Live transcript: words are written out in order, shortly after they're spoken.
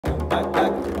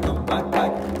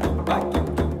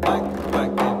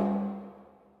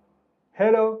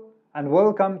and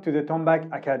welcome to the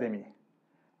Tombak Academy.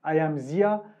 I am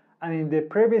Ziya, and in the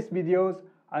previous videos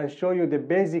I show you the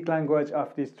basic language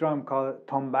of this drum called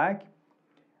Tombak,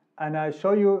 and I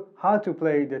show you how to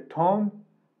play the tom,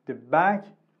 the bak,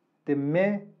 the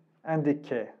me, and the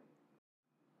ke.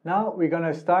 Now we're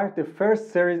gonna start the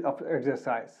first series of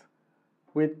exercise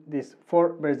with these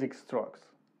 4 basic strokes.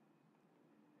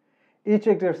 Each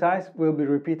exercise will be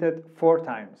repeated 4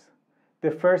 times. The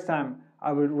first time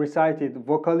I will recite it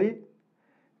vocally.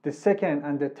 The second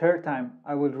and the third time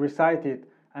I will recite it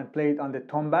and play it on the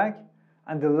tombak.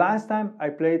 And the last time I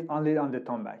play it only on the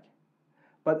tombak.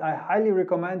 But I highly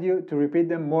recommend you to repeat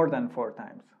them more than 4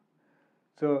 times.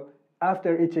 So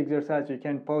after each exercise you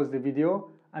can pause the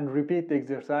video and repeat the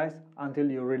exercise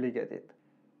until you really get it.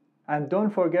 And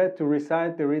don't forget to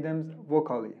recite the rhythms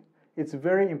vocally. It's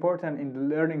very important in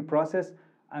the learning process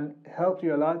and helps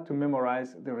you a lot to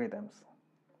memorize the rhythms.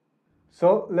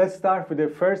 So let's start with the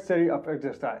first series of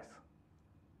exercise.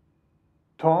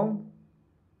 Tom,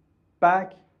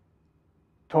 bak,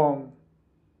 tom,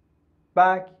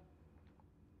 bak,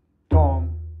 tom,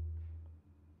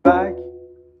 bak,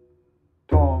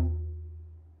 tom,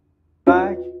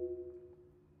 bak,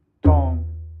 tom,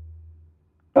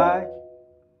 bak,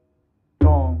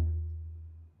 tom,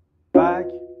 bak.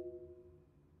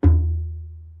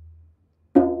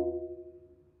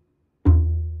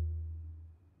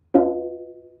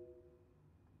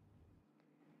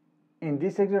 In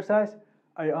this exercise,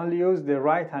 I only use the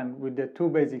right hand with the 2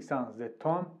 basic sounds, the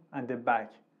tom and the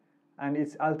bak, and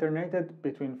it's alternated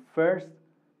between first,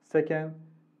 second,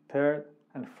 third,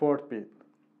 and fourth beat.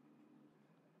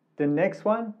 The next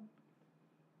one,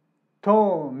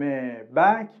 to me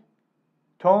bak,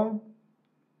 tom,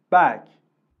 bak,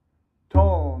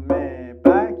 to me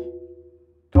bak,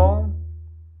 tom,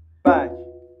 bak,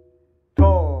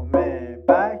 to me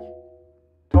bak,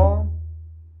 tom,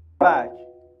 bak.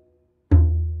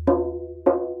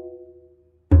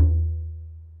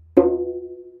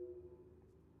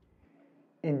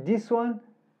 In this one,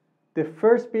 the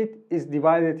first beat is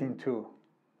divided in 2.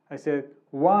 I said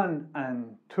 1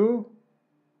 and 2,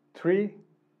 3,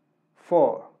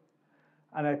 4.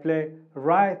 And I play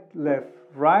right, left,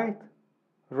 right,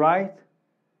 right,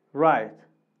 right.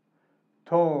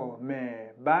 To, me,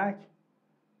 bak,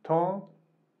 tom,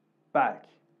 bak.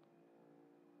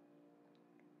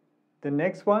 The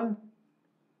next one,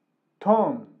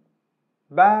 tom,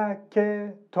 bak,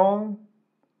 tom,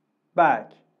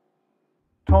 bak.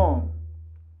 Tom,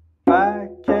 bak,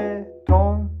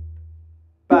 tom,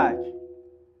 bak,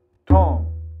 tom,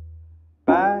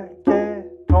 bak,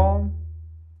 tom,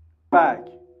 bak.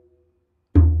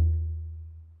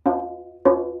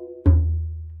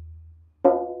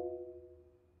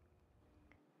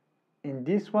 In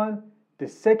this one, the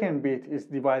second beat is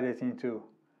divided into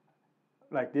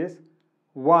like this: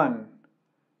 1,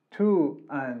 2,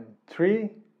 and 3,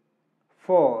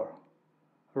 4,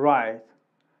 right.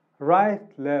 Right,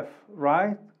 left,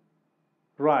 right,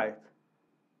 right.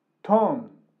 Tom,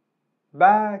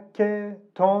 bak,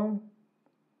 tom,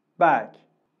 bak.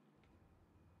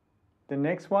 The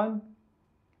next one,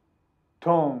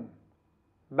 tom,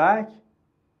 bak,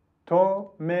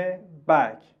 to, me,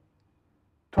 bak.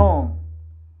 Tom,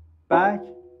 bak,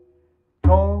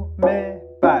 to, me,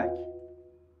 bak.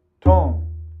 Tom,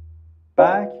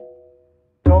 bak,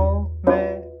 to,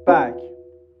 me, bak.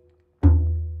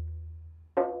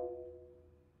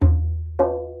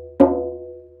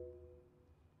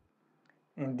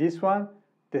 In this one,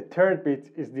 the third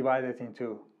beat is divided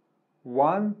into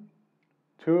 1,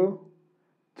 2,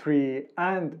 3,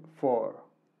 and 4.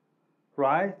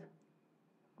 Right,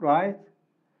 right,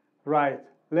 right,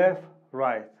 left,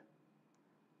 right.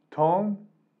 Tom,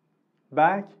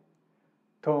 bak,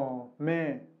 to,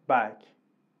 me, bak.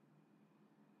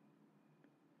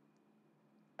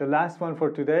 The last one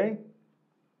for today.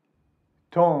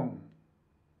 Tom,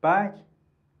 bak,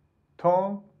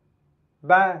 tom,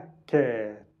 bak,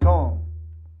 tom,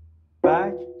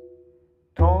 bak,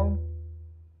 tom,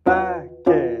 bak,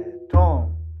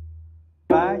 tom,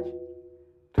 bak,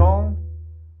 tom,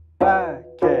 bak.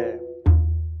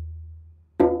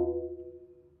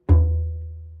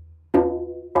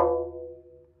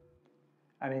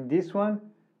 And in this one,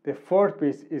 the fourth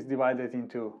piece is divided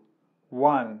into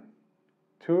 1,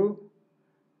 2,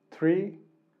 3,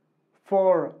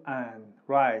 4, and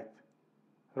right,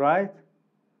 right,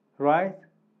 right,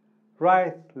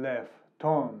 right, left,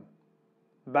 tom,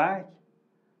 bak,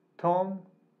 tom,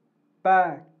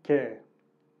 bak.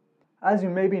 As you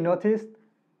maybe noticed,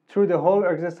 through the whole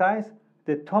exercise,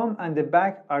 the tom and the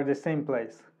bak are the same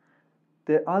place.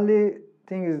 The only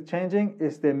thing is changing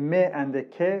is the me and the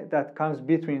ke that comes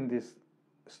between these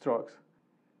strokes.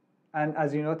 And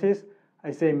as you notice,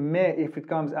 I say me if it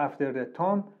comes after the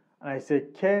tom, and I say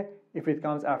ke if it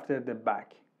comes after the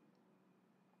back.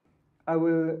 I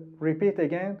will repeat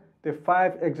again the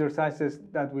 5 exercises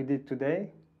that we did today.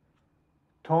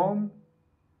 Tom,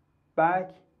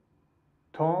 back,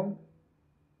 tom,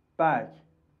 back,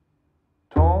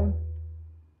 tom,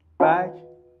 back,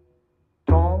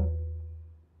 tom,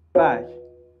 back.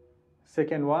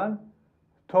 Second one,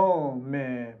 tom,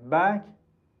 back,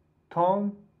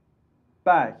 tom,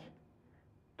 back,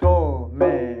 tom,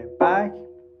 back,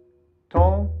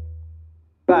 tom,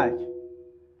 back.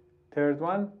 Third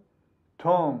one,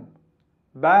 tom,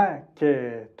 back,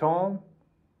 tom,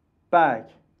 back,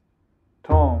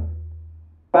 tom,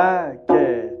 back,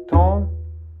 tom,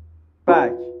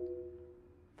 back.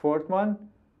 Fourth one,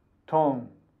 tom,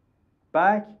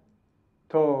 back,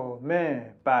 tom,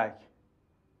 back,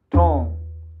 tom,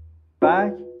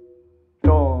 back,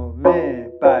 tom,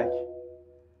 back.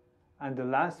 And the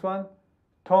last one,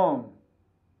 tom,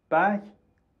 back,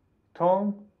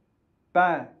 tom,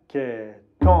 back,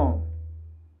 tom,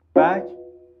 back,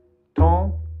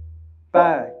 tom,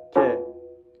 back.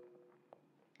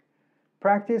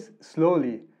 Practice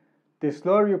slowly. The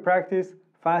slower you practice,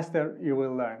 faster you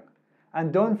will learn.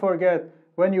 And don't forget,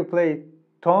 when you play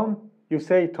tom, you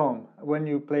say tom. When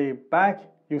you play back,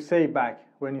 you say back.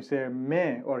 When you say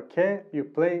me or ke, you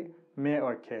play me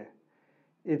or ke.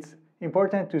 It's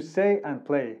important to say and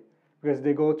play because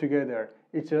they go together.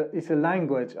 It's a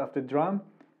language of the drum.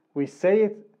 We say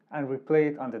it and we play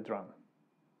it on the drum.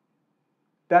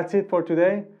 That's it for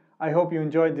today. I hope you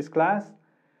enjoyed this class.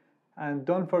 And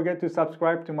don't forget to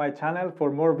subscribe to my channel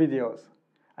for more videos.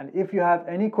 And if you have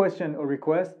any question or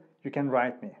request, you can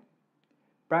write me.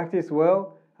 Practice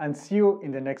well and see you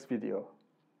in the next video.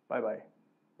 Bye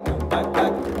bye.